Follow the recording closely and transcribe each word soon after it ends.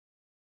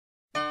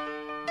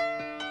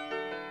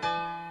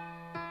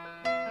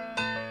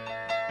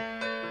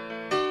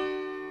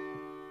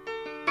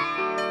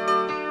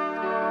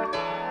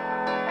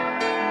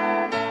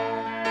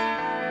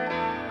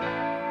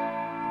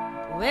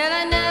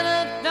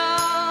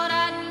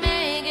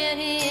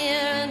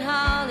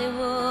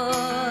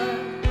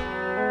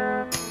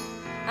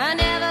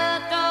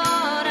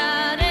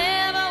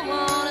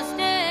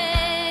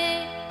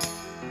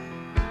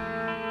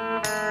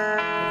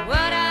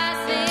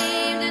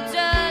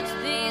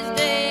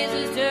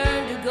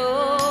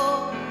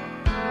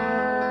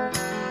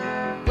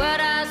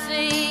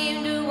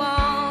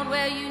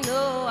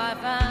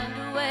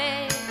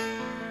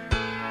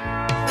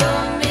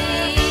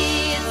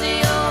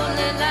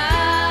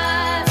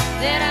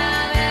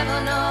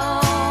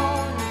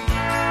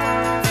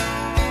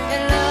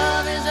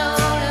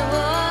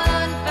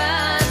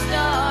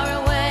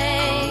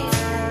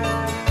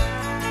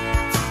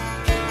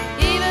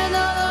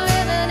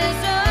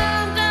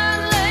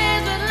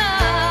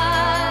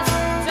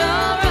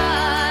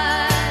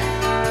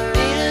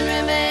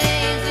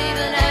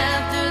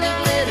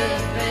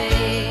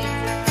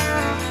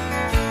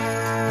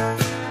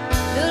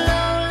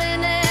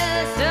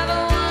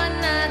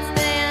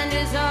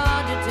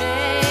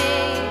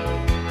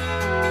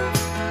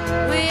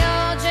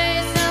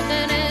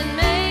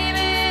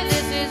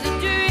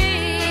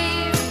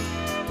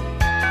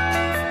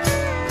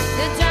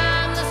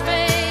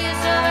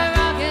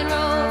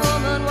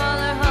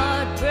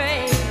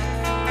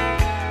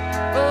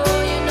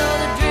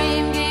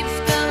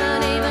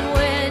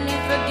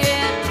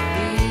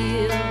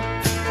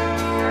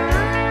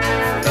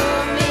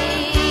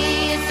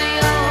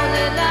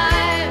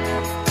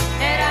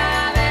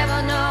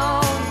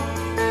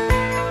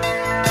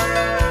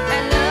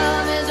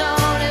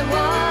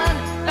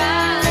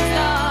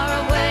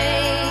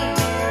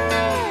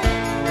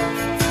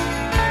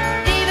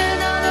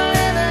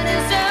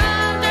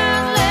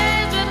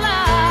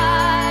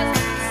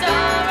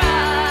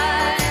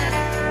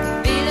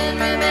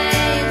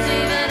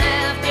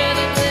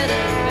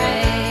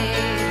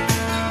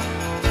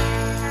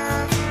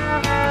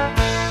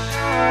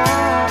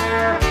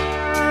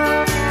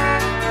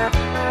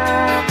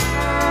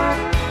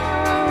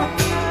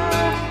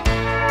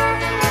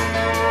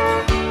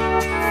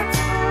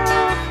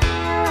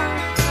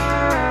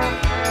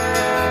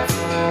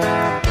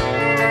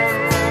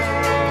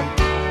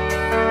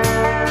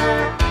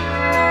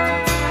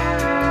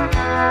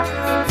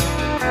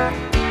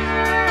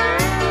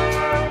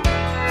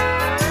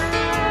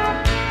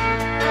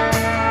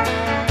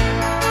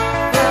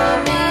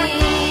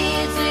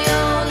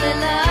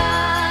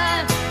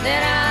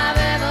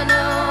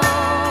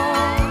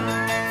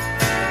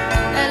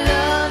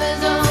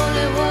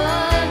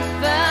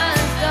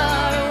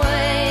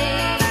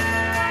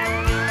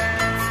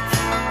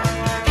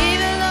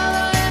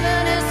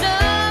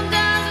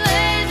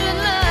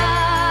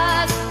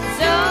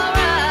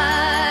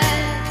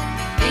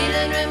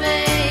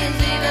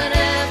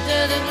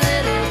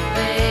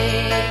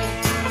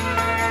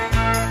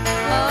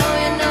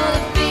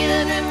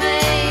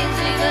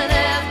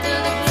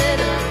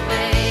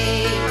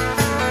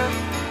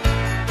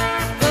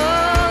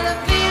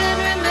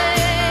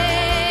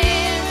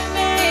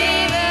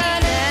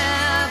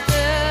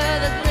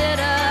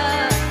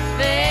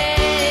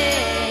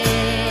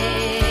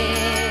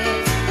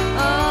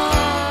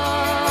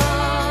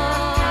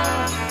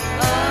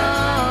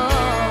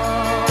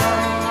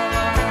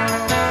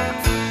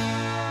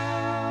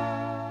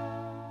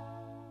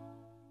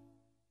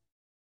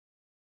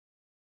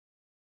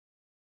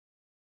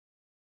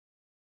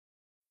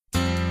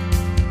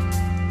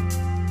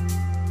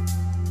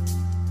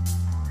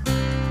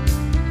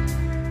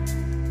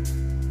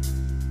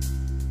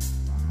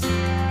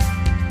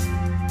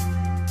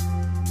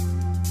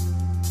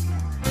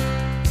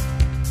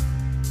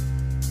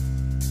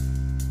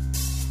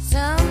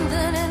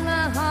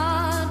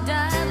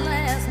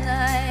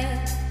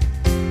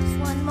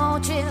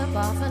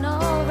soften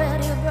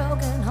already a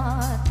broken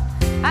heart.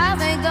 I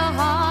think the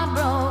heart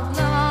broke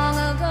long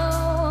ago.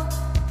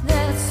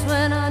 That's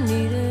when I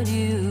needed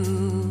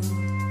you.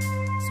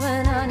 It's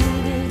when I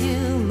needed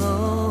you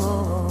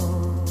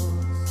most.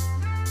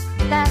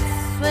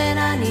 That's when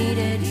I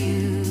needed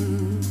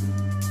you.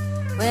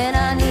 When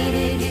I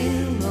needed you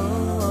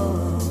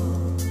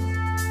most.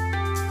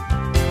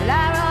 Well,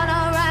 I run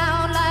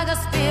around like a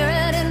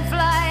spirit in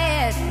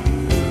flight.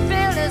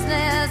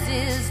 Fearlessness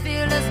is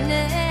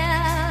fearlessness.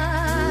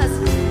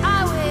 I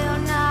will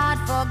not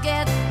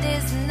forget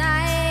this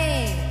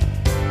night.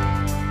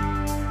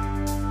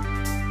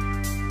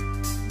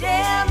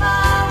 Damn, I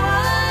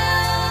wonder.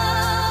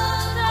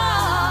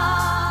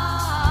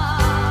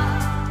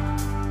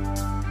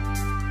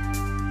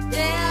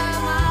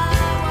 Damn,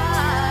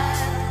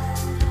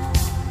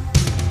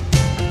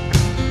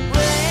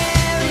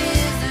 where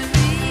is the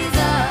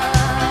reason?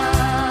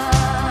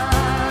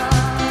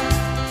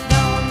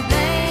 Don't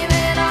blame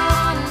it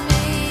on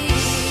me.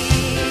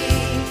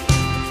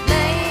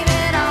 Blame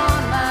it on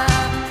my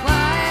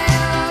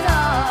wild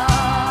heart.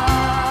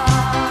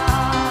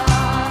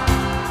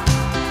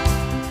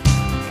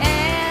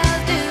 As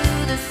do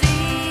the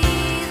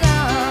seasons,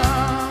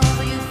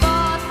 you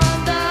fought from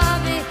the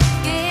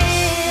beginning,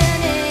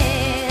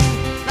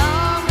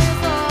 long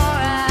before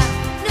I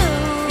knew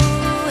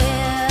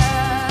it.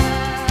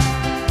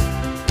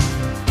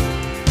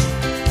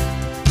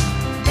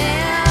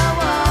 There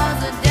was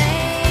a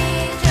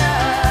danger,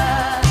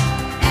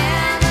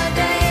 and the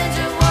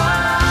danger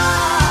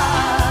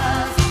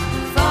was to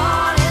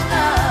fall in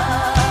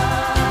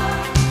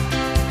love.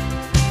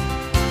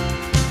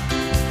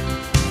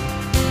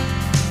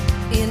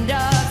 In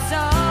dark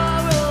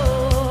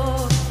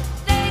sorrow,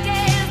 they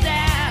gazed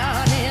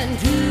down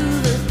into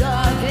the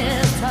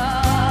darkest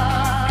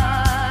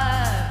heart.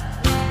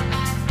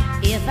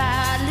 If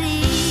I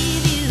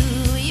leave you,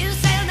 you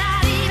say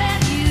not even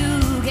you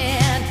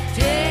can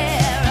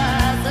tear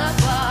us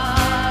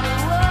apart.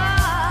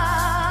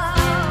 Whoa.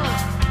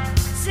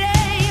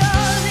 Say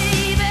you're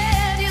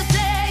leaving, you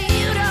say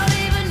you don't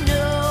even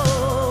know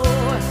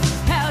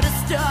how to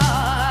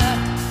start,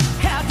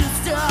 how to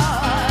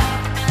start,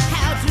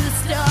 how to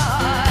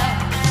start.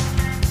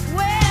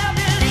 Well,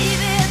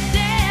 believe it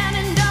then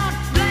and don't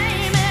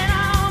blame it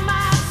on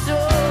my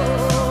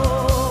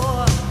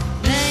soul.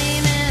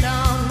 Blame it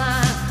on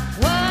my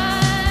wild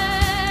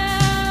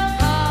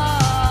heart.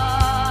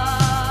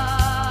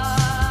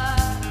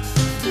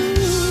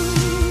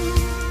 Ooh,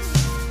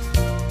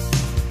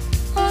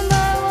 on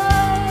my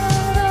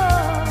wild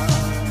heart.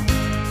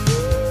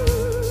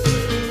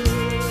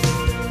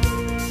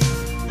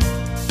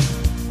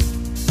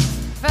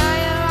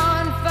 Fire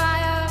on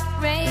fire,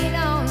 rain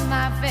on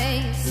my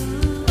face.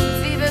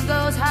 Fever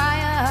goes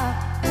higher,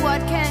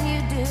 what can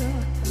you do?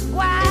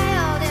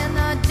 Wild in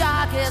the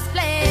darkest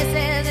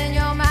places in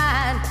your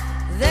mind.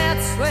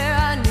 That's where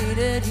I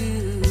needed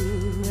you.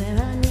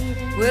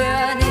 Where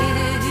I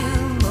needed you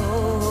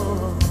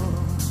most.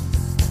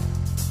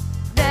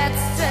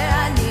 That's where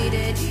I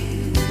needed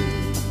you.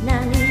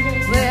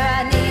 Where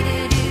I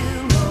needed you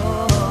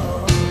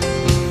most.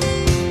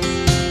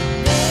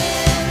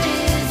 There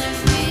is a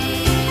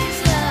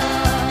reason.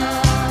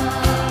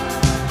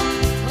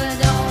 Well,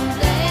 don't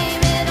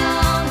blame it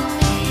on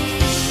me.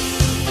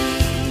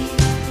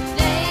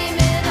 Blame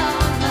it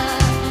on my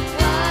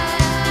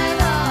wild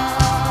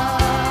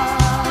heart.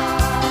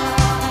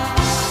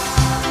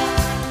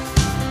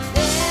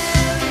 There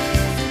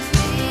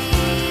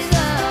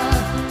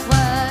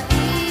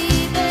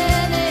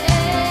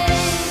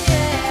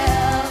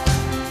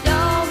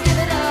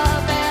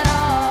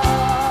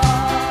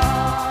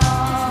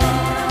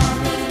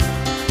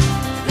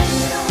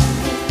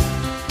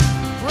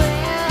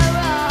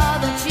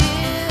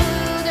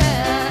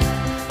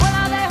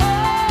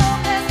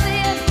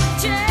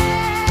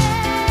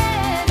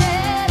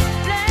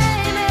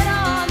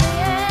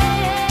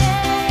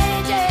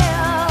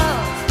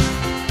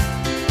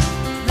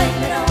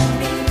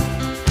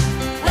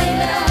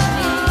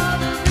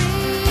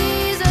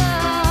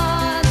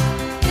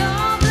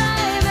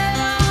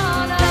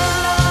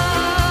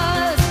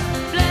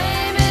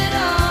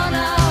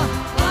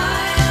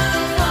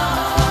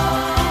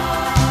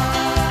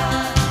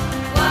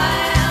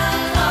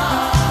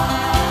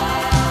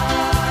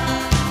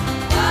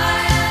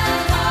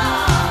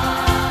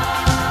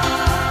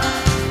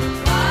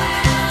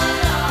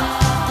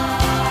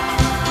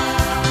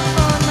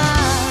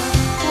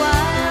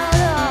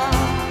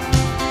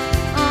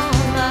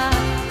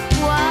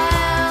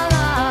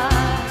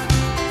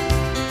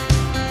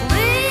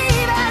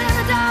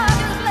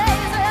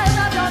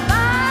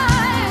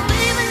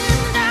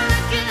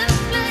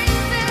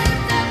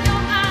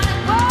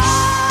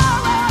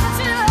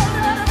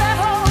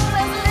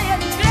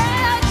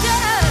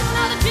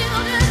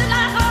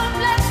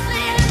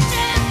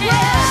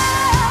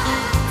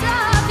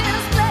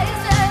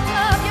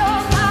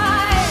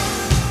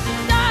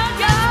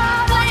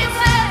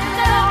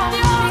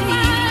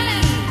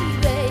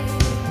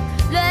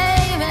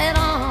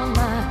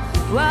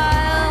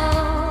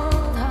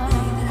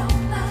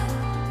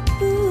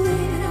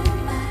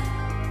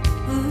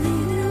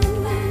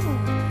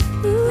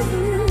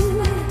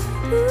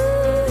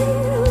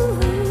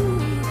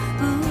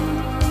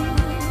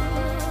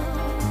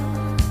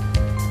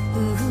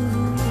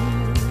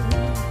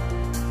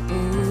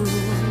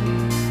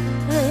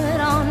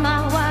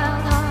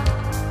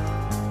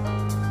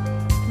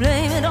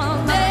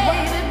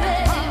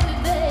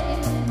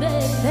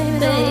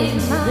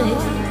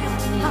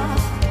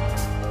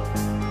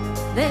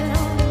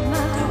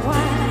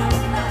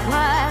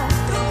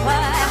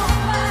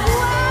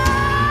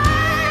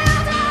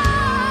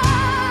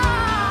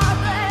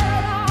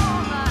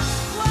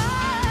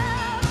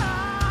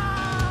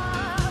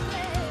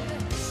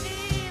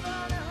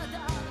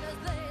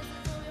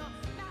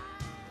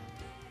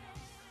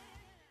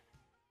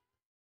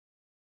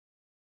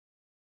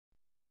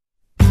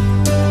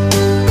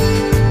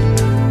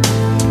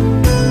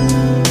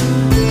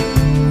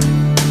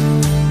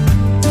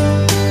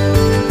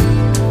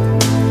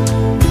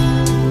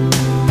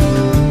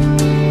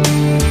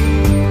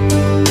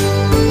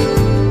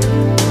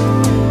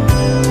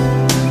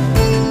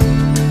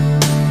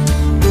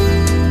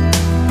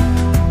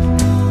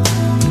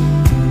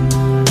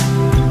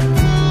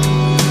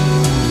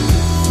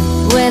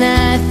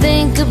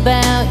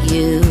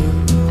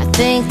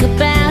Think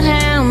about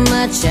how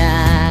much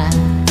I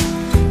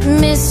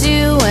miss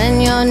you when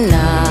you're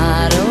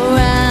not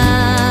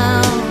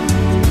around.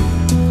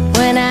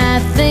 When I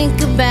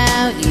think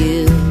about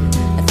you,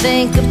 I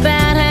think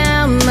about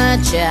how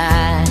much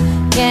I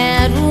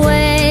can't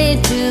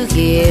wait to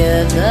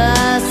hear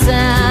the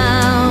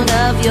sound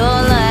of your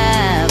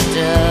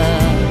laughter.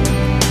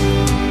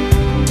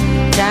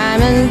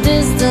 Time and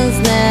distance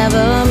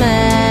never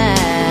matter.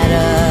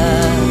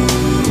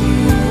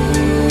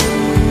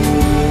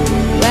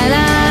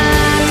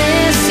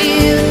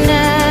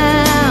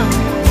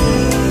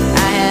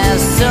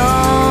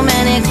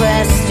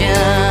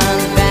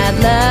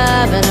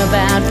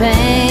 About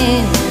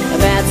pain,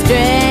 about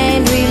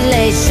strained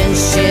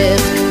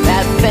relationships,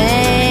 about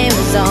fame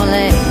as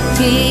only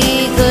he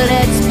could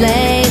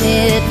explain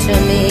it to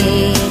me.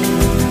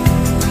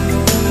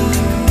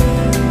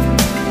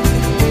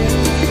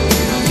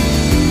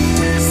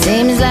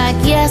 Seems like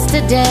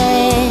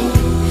yesterday,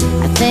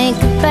 I think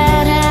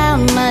about how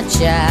much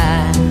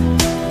I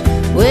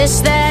wish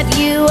that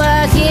you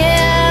were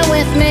here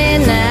with me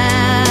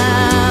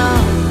now.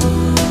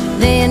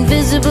 The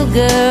invisible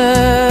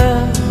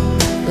girl,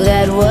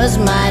 that was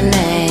my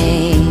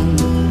name.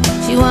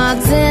 She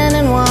walks in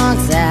and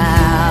walks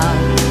out,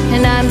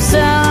 and I'm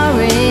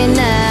sorry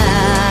now.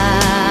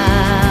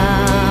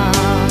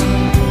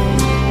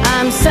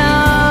 I'm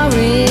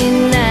sorry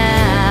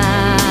now.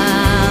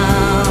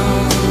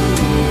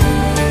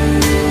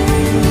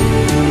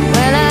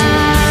 Well,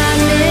 I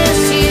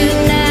miss you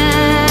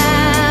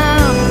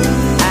now.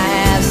 I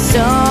have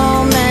so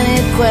many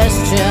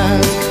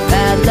questions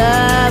about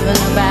love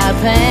and about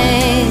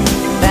pain,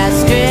 about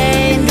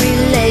strained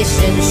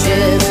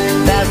relationships,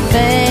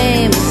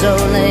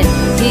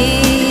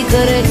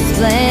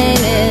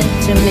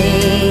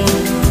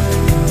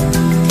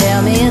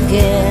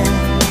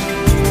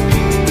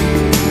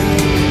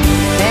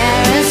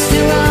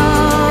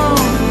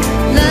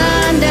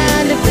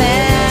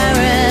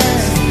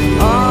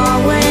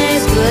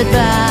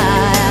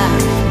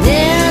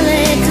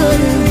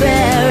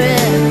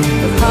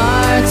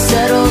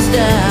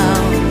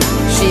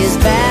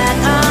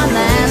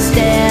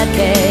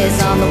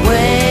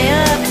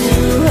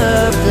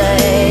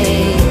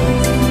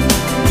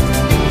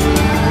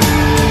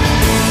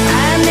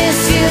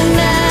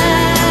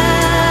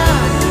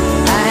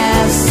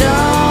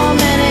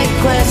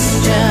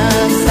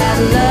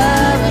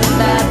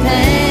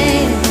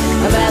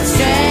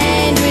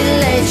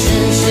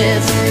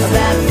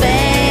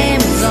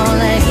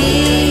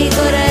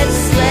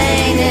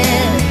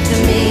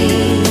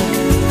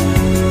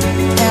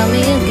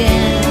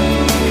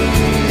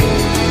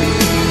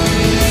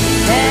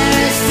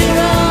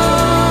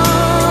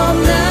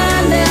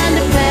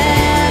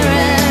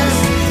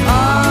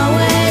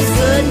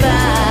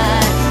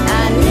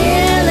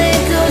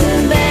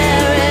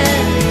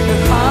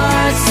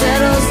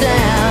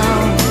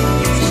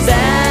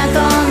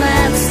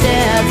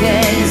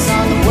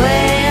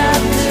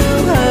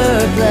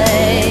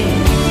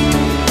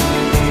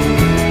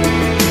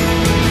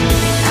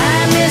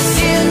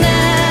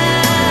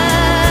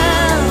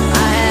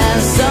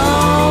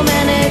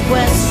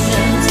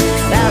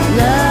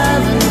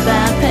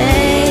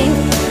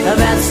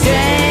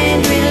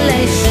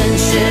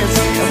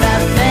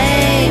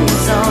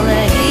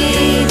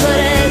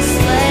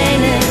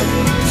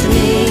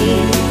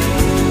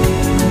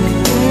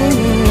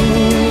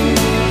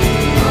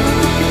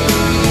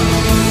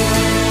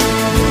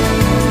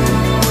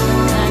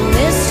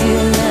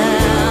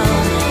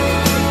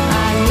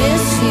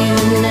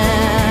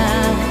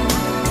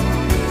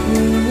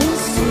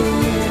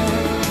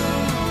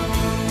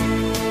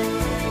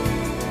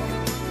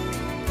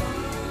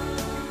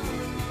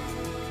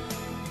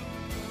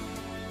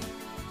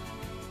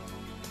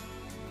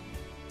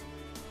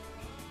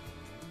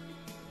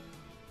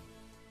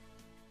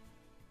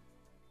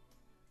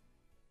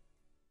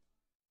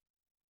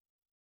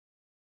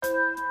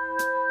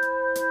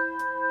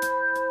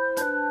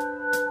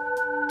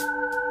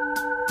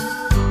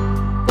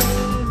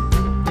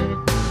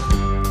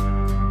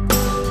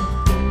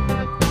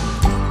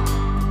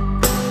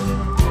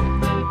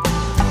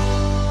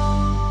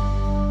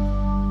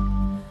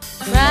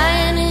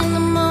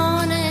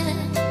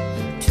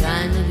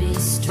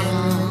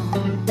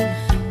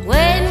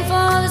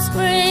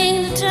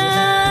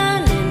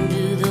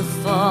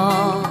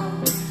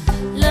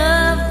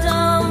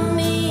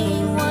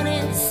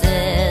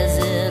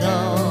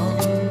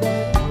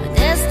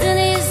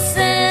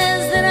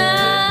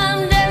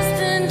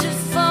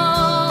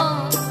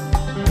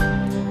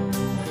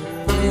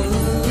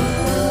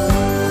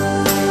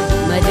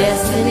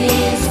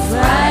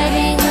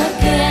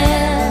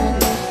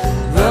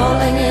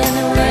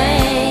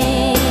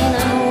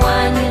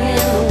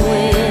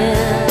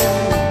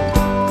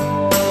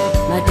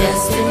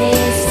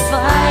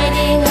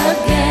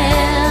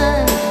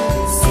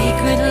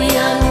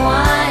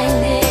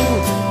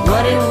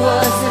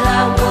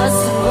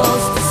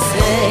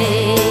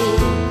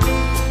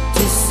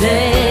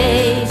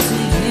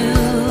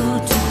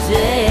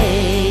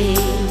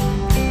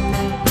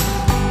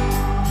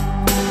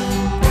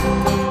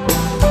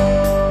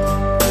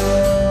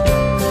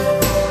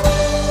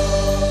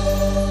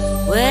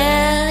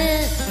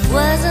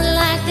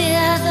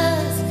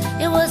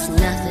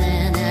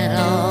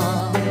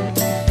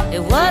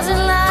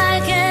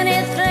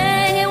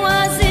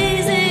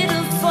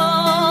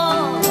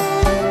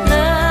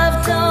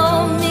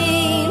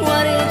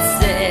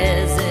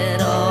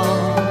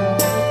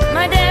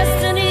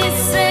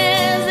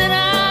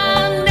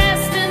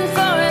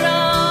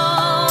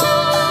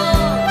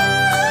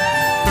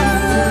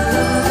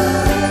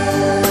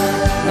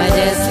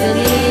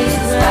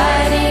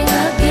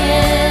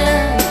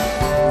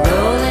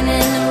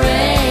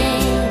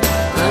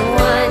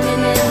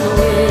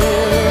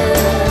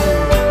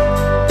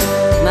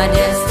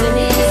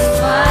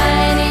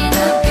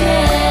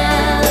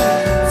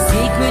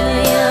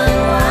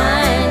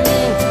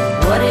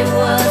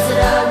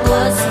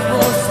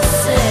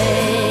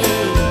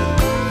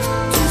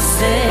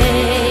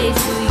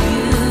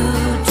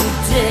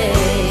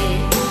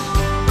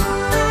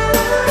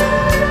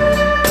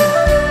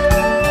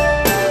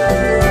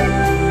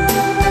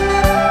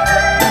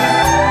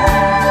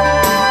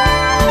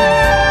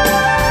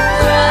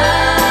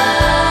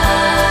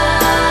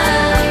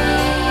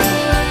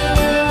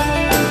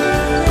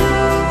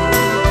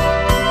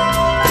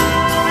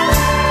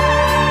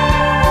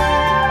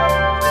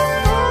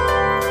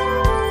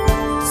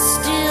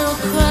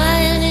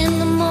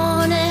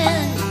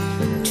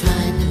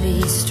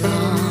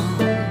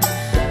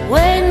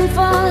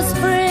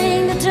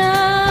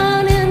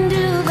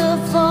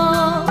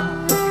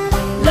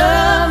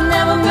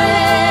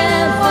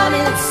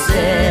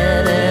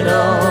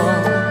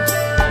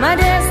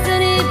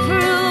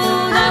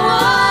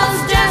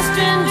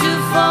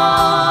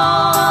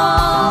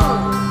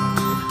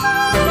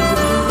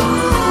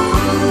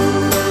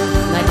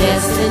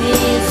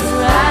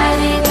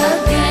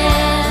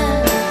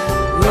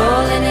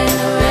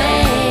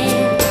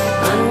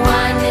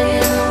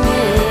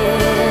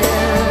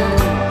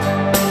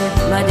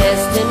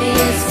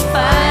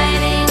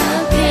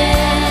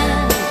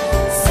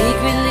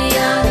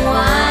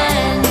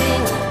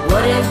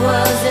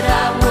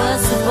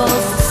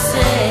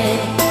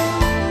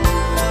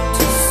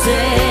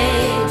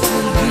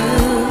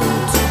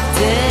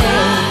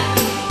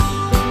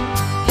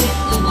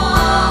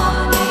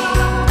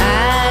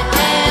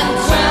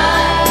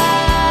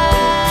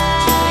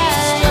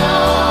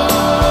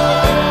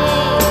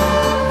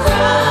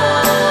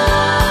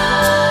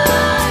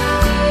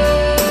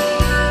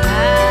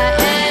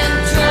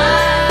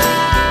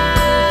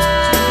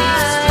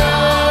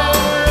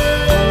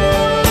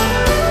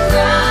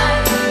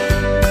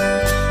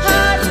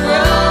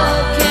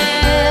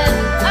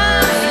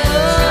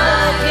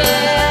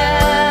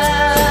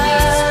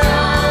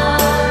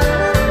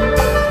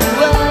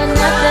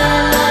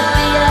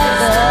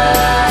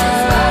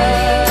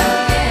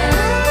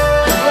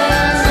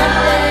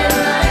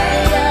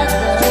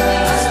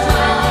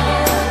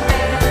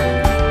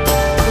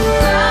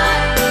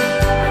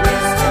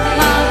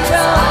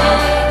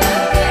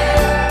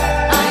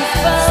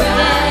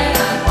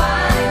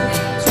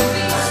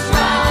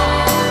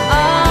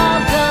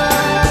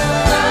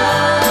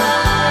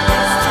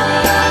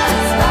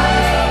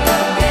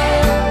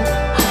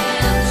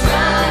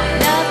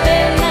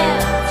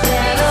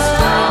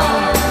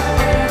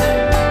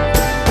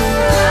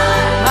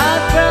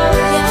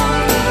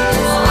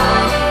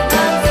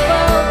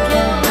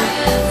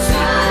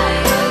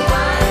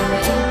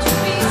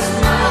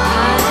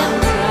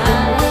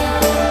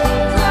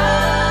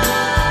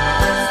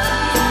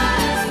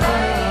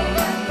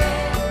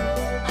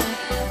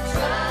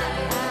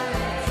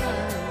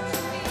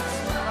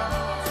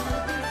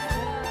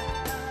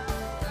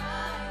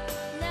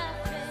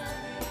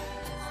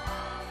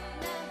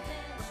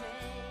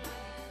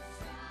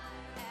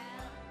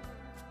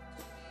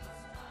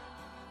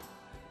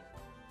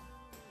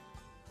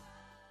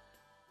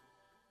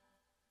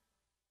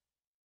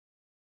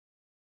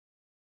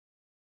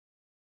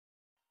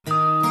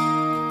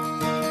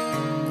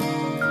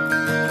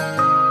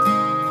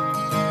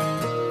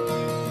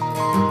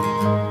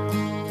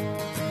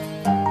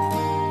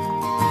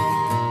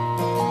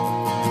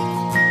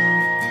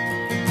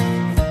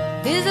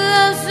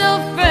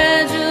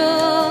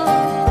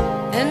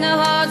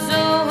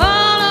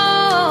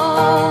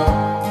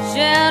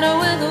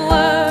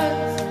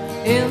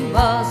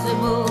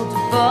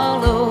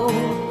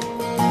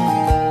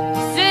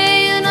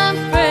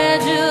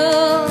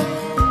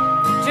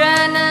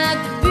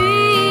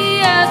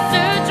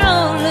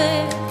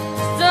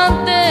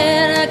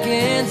 something I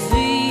can't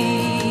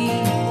see.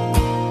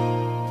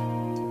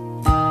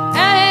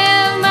 I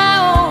have my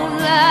own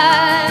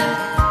life,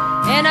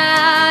 and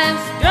I'm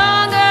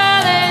stronger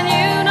than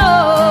you know.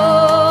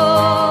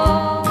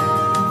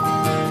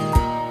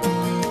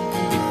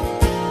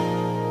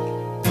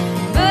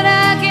 But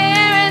I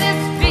carry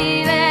this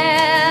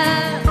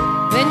feeling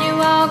when you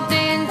walked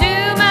into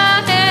my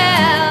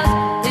house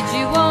that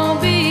you won't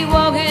be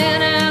walking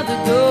out the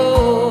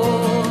door.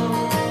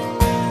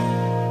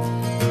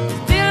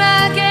 Still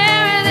I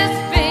carry this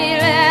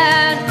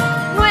feeling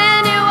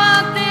when you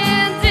walked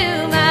into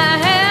my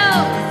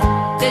house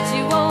that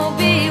you won't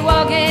be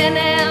walking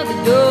out the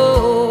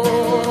door.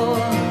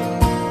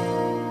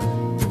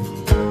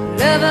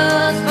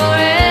 Lovers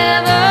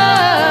forever,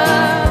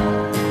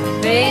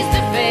 face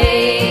to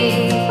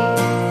face.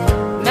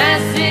 My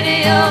city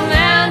of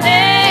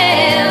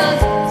mountains,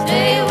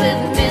 stay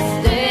with me,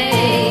 stay.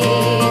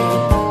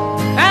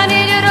 I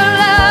need you to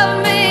love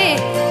me,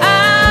 I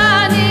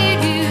need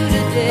you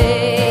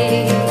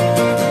today.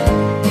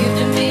 Give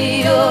to me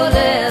your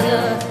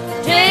leather,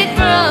 take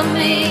from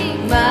me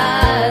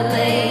my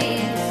lace.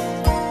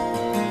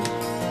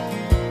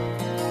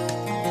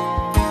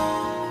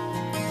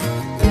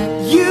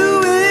 You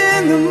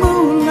in the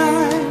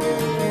moonlight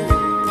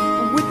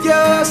with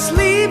your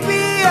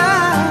sleepy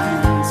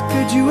eyes,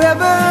 could you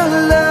ever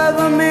love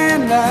a man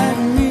like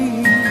me?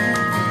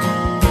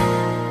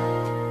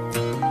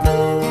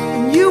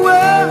 And you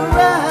were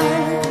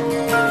right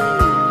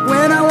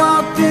when I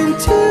walked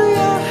into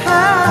your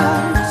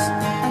house.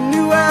 I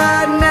knew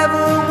I'd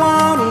never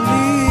want to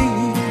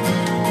leave.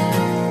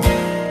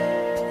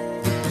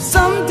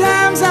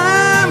 Sometimes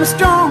I'm a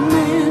strong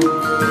man,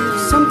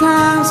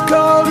 sometimes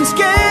cold and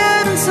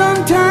scared, and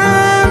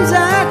sometimes I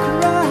cry.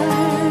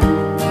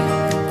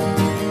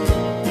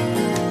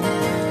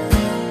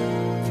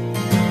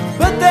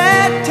 But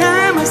that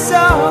time I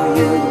saw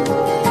you,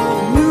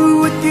 knew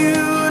with you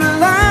to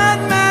light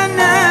my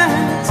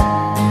nights,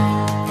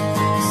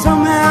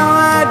 somehow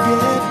I'd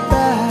get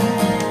by.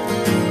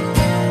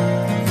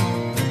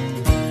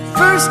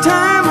 First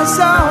time I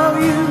saw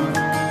you,